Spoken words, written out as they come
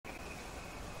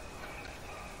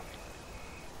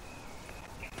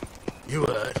You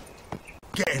heard?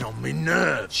 Getting on me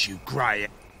nerves, you grey.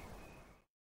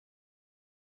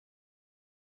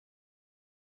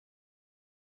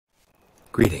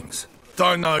 Greetings.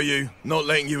 Don't know you, not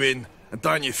letting you in, and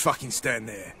don't you fucking stand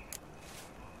there.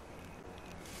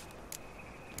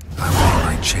 I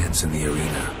want my chance in the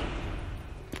arena.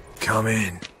 Come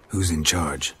in. Who's in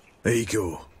charge?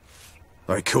 Eagle.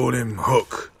 They call him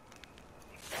Hook.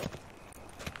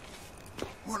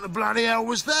 What the bloody hell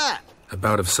was that? A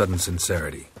bout of sudden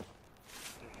sincerity.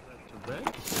 Down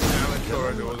the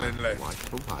corridor, then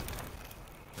left.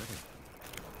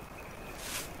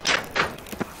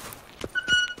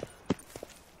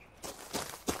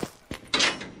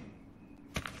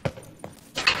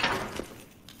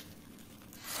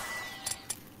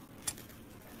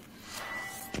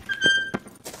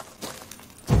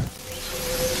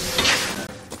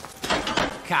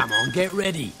 Come on, get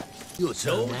ready. Your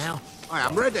turn now. I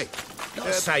am ready.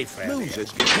 Not safe out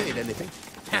Losers get paid anything.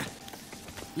 here.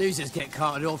 Losers get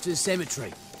carted off to the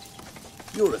cemetery.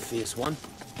 You're a fierce one,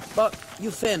 but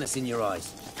you've fairness in your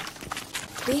eyes.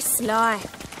 This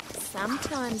life,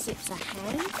 sometimes it's a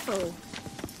handful.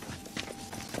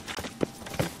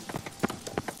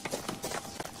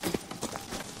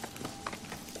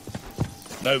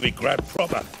 No, we grabbed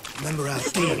proper. Remember how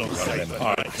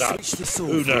Switch the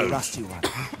sword Who for a knows? rusty one.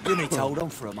 You need to hold on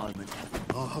for a moment.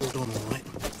 I'll hold on all right.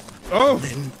 Oh!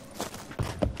 Then,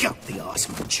 gut the arse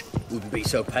munch. Wouldn't be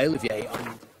so pale if you ate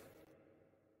on.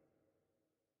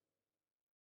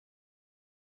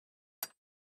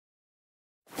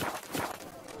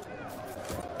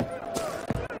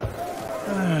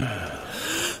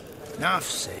 Enough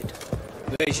said.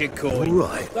 There's your coin. All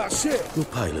right. That's it. Your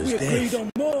paler's We agreed dead. on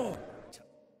more.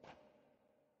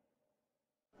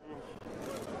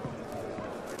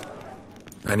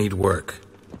 I need work.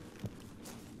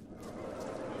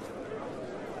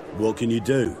 What can you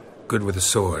do? Good with a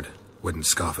sword. Wouldn't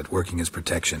scoff at working as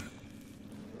protection.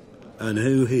 And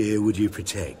who here would you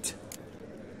protect?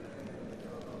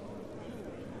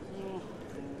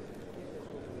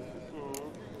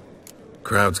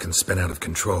 Crowds can spin out of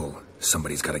control.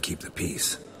 Somebody's got to keep the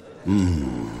peace.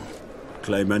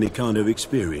 Claim any kind of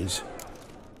experience?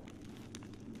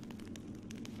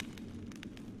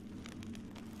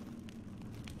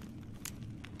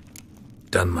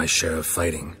 Done my share of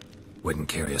fighting. Wouldn't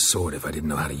carry a sword if I didn't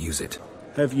know how to use it.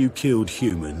 Have you killed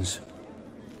humans?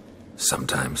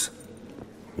 Sometimes.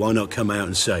 Why not come out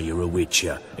and say you're a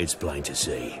witcher? It's plain to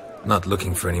see. Not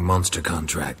looking for any monster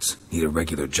contracts. Need a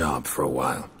regular job for a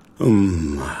while.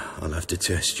 I'll have to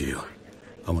test you.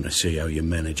 I want to see how you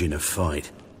manage in a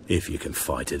fight, if you can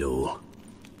fight at all.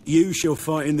 You shall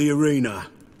fight in the arena.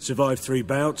 Survive 3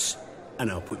 bouts,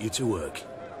 and I'll put you to work.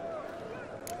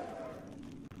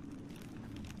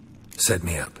 Set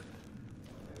me up.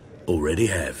 Already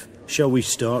have. Shall we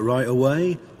start right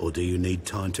away, or do you need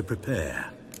time to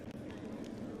prepare?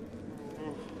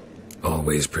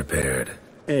 Always prepared.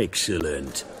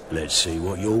 Excellent. Let's see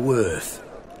what you're worth.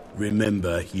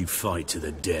 Remember, you fight to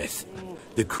the death.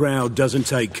 The crowd doesn't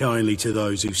take kindly to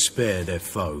those who spare their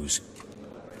foes.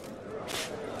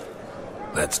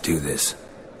 Let's do this.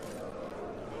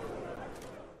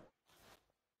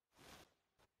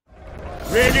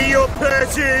 Ready your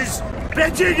purses!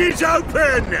 Betting is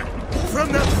open!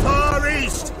 From the Far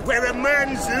East, where a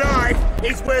man's life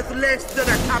is worth less than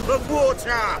a cup of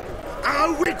water,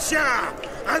 a witcher,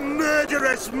 a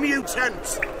murderous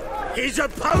mutant. His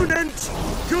opponent,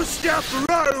 Gustav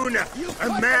Rohn,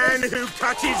 a man who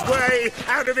cut his way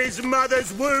out of his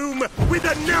mother's womb with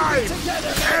a knife.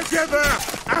 As ever,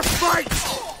 a fight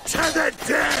to the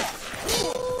death.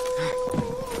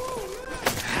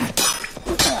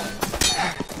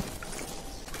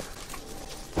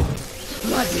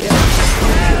 Bloody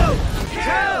hell.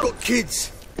 Kill! Got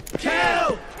kids.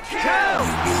 Kill! Kill!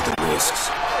 You knew the risks.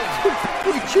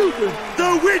 With children.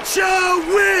 The Witcher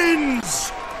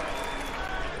wins!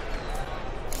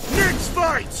 Next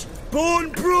fight! Born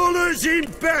brawlers in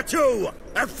battle!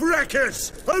 A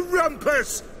fracas, a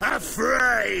rumpus, a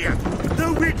fray!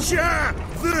 The Witcher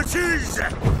versus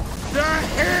the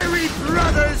Hairy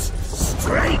Brothers,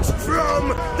 straight from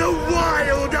the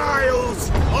Wild Isles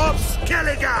of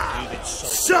Skellige!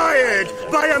 Sired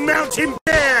by a mountain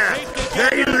bear,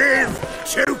 they live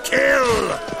to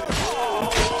kill!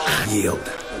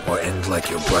 Yield, or end like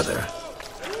your brother.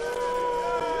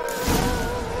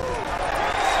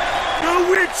 The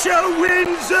Witcher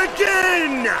wins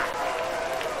again!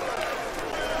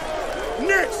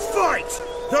 Next fight,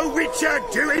 the Witcher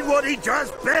doing what he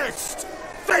does best,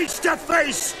 face to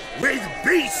face with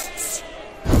beasts!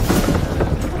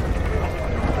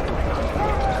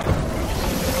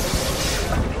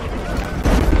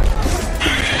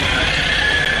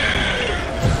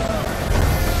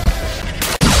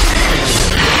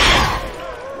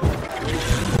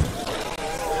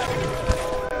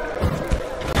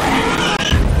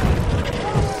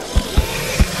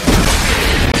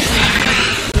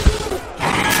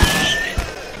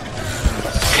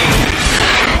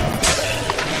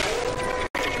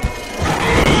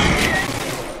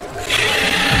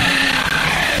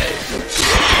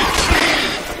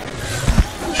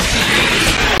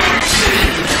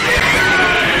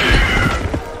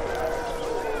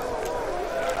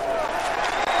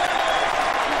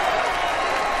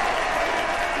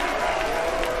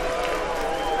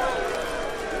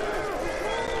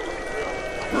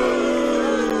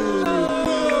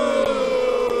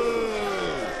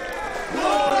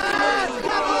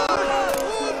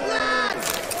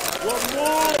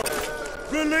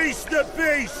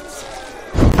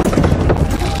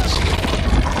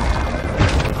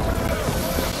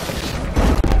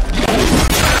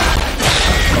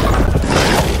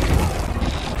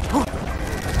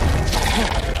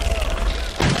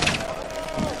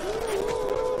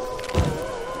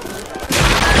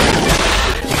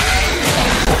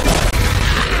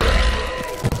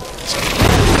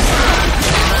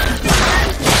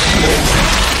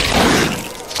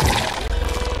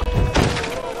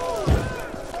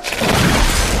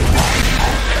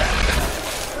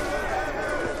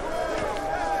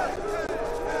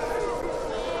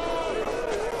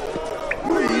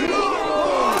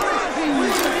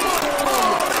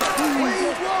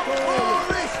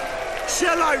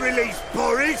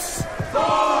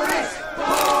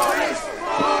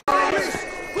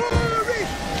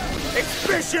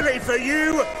 Especially for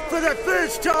you, for the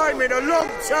first time in a long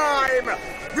time,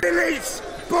 release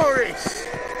Boris!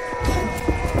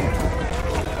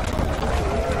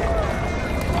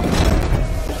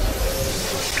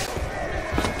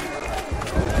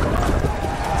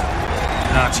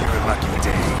 Not your lucky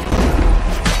day.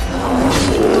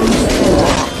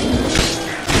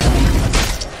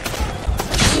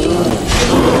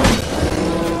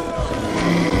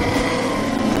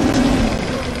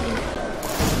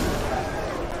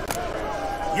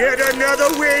 Yet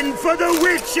another win for the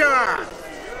Witcher!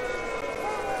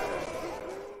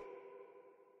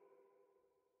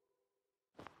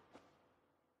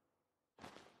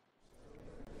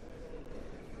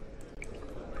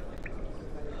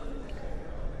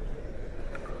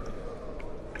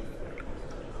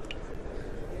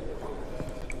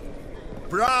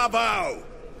 Bravo!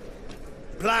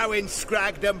 Ploughing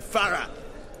Scragdom Thorough.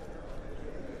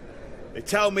 They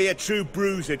tell me a true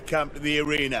bruise had come to the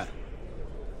arena.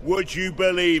 Would you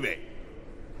believe it?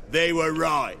 They were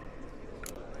right.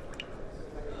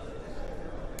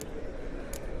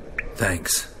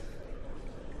 Thanks.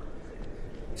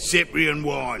 Cyprian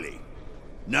Wiley,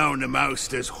 known the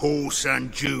most as Whoreson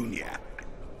Jr.,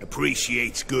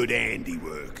 appreciates good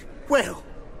handiwork. Well,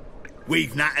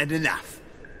 We've not had enough.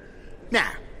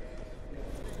 Now,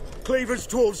 Cleaver's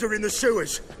dwarves are in the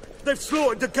sewers. They've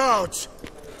slaughtered the guards.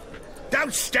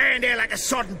 don't stand there like a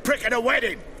sodden prick at a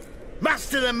wedding.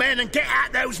 Muster the men and get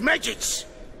out those midgets.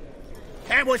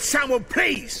 And would someone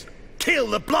please kill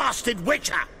the blasted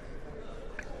Witcher?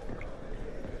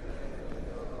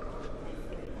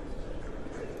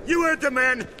 You heard the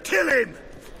man. Kill him!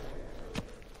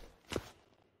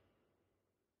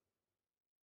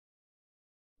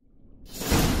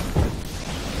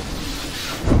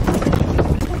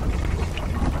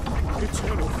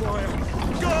 Eternal fire.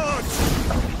 Guards!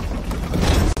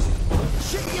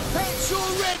 Shit your pants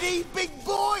already, big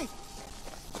boy?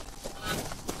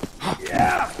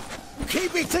 Yeah!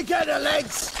 Keep it together,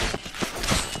 lads!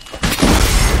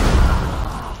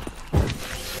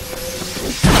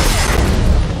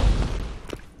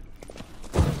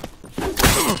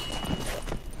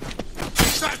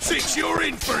 That's it, you're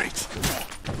in for it!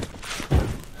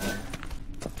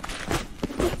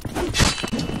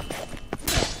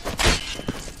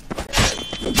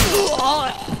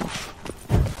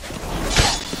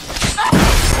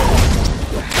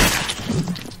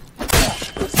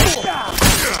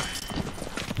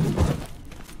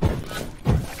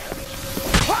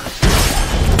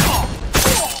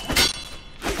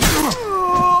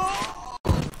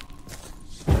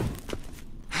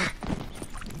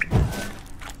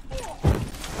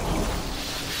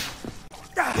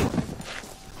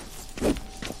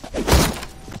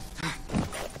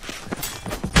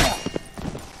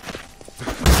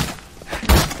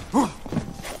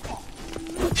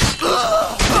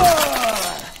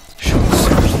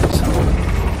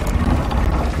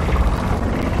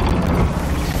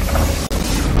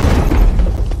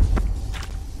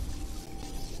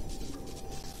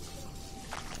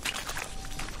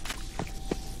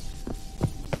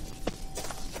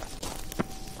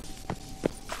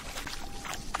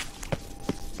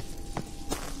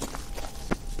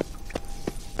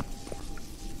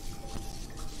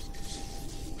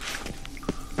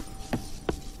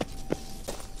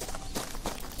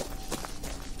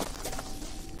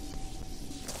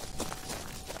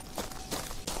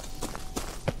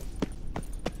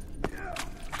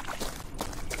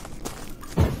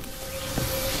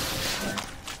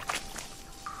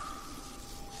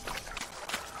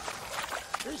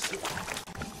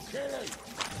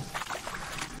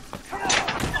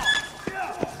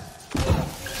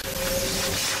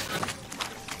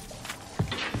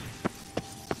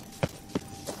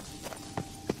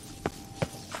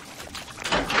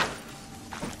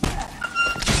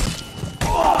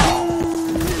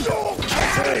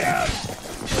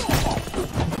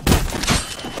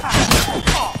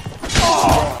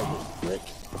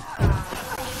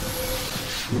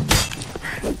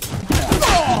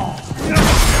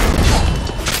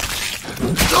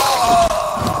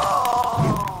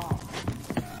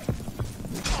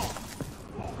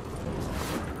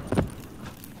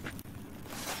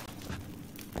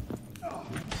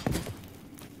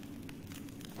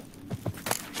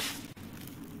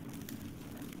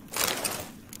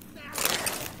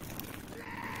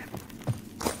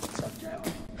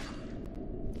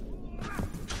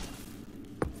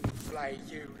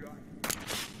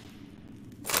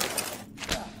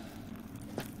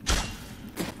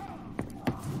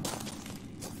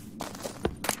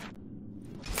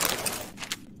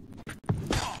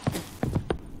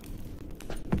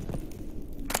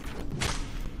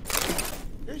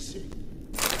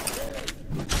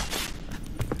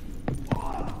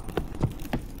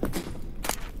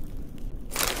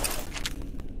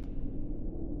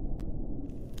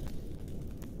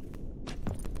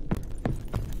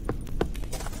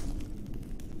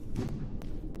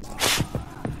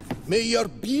 May your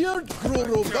beard grow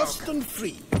robust and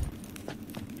free.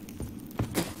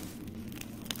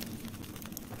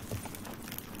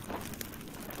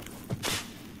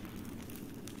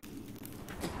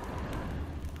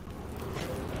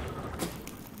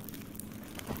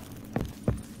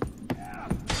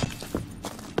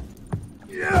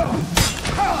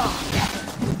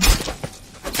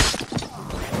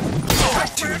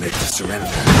 Too late to surrender.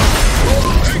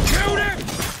 They killed him!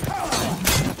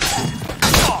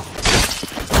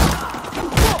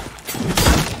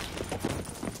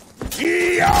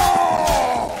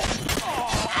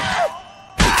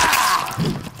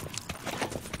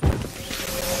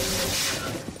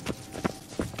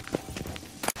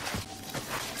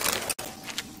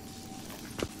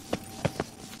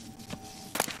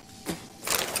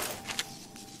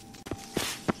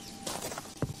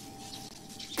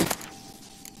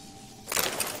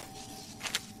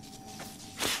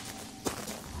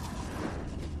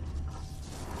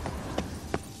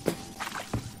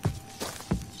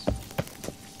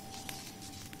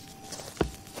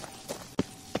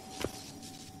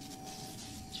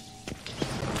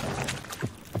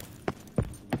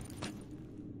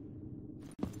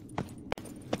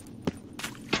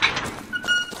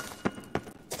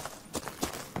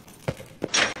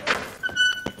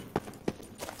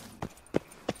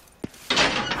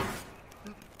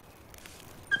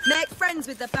 Make friends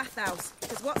with the bathhouse,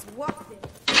 because what's wafting?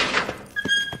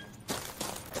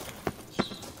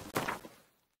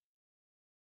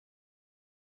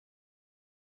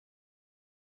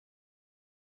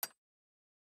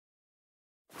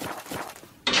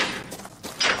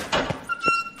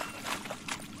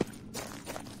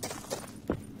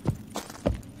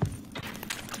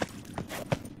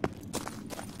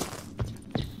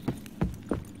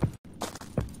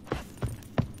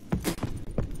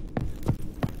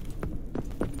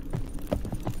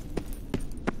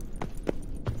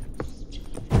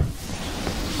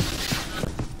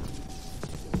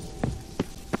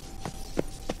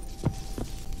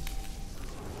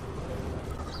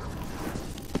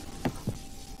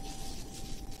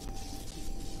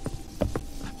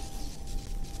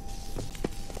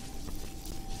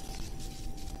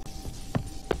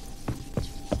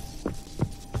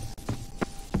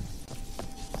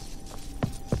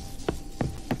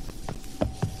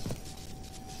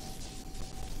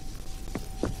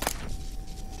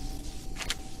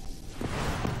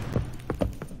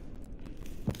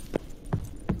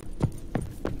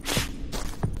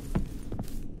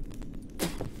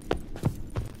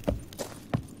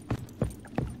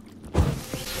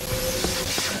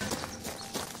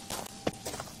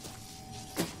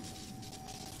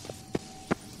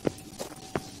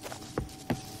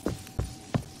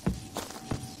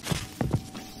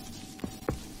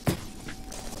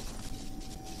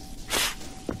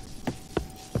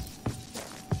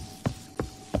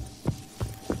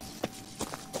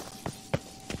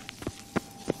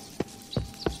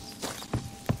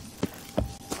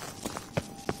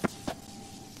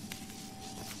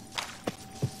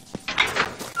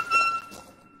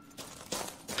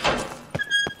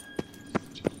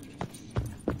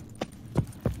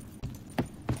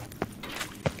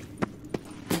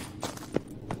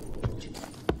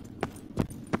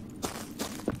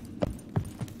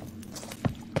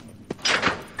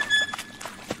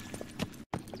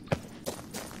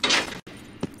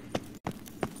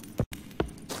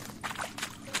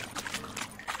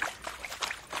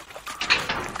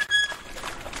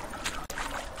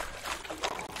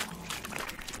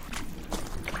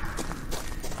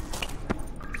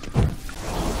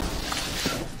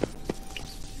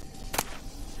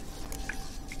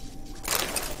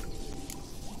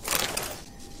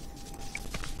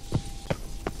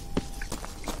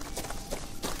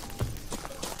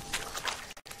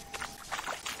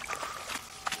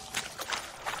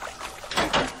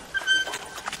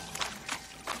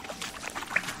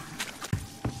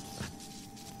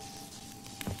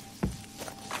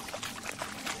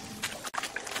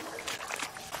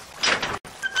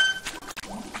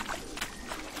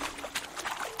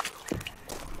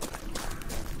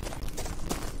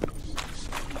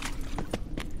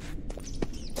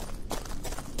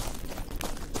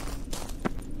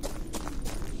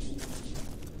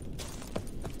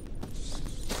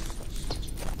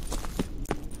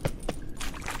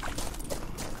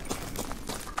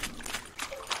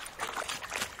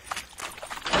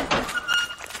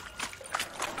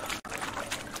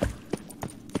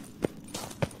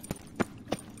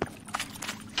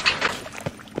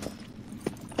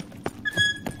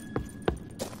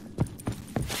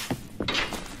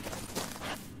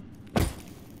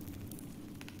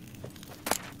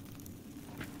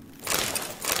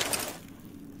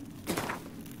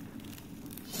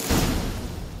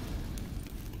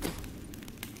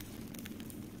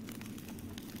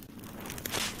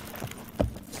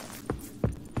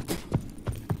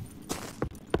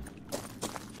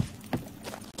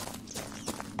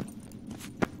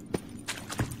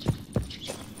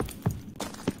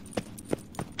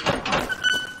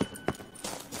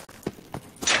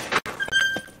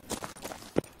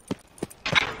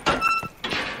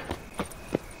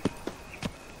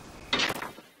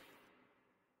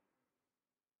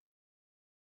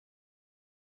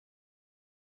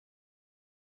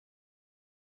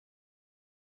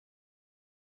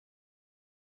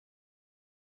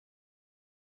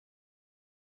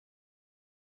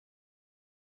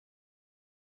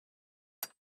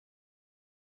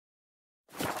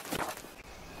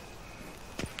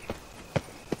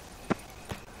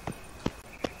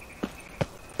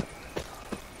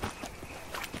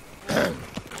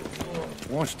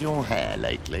 washed your hair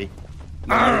lately?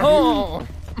 Oh!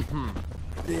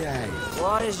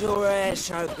 Why is your hair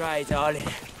so grey, darling?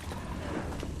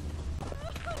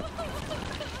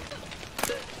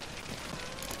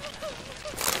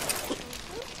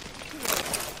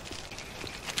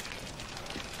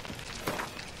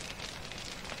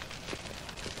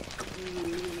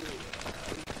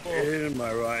 In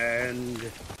my right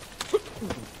hand,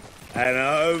 and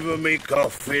over me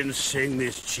coffin sing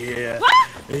this cheer.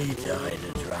 He died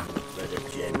a drunk, but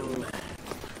a gentleman.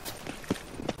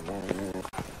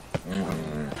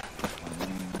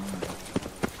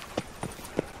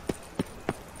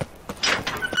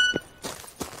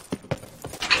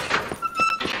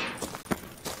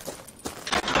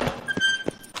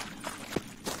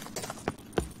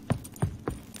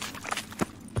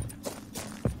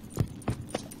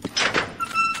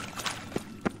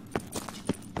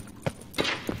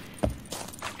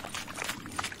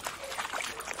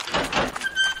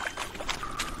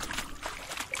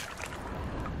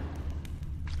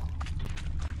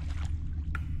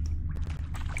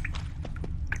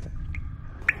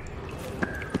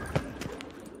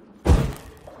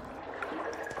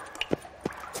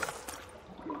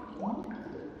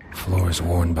 Floor is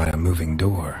worn by a moving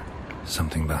door.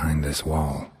 Something behind this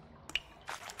wall.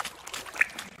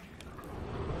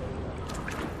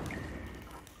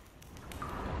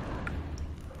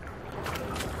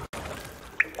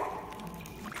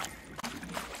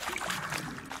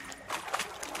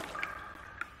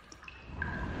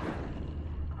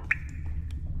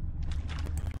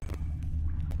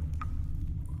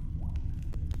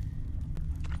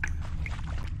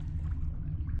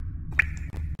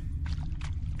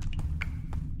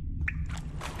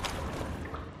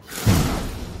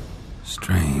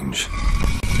 Strange.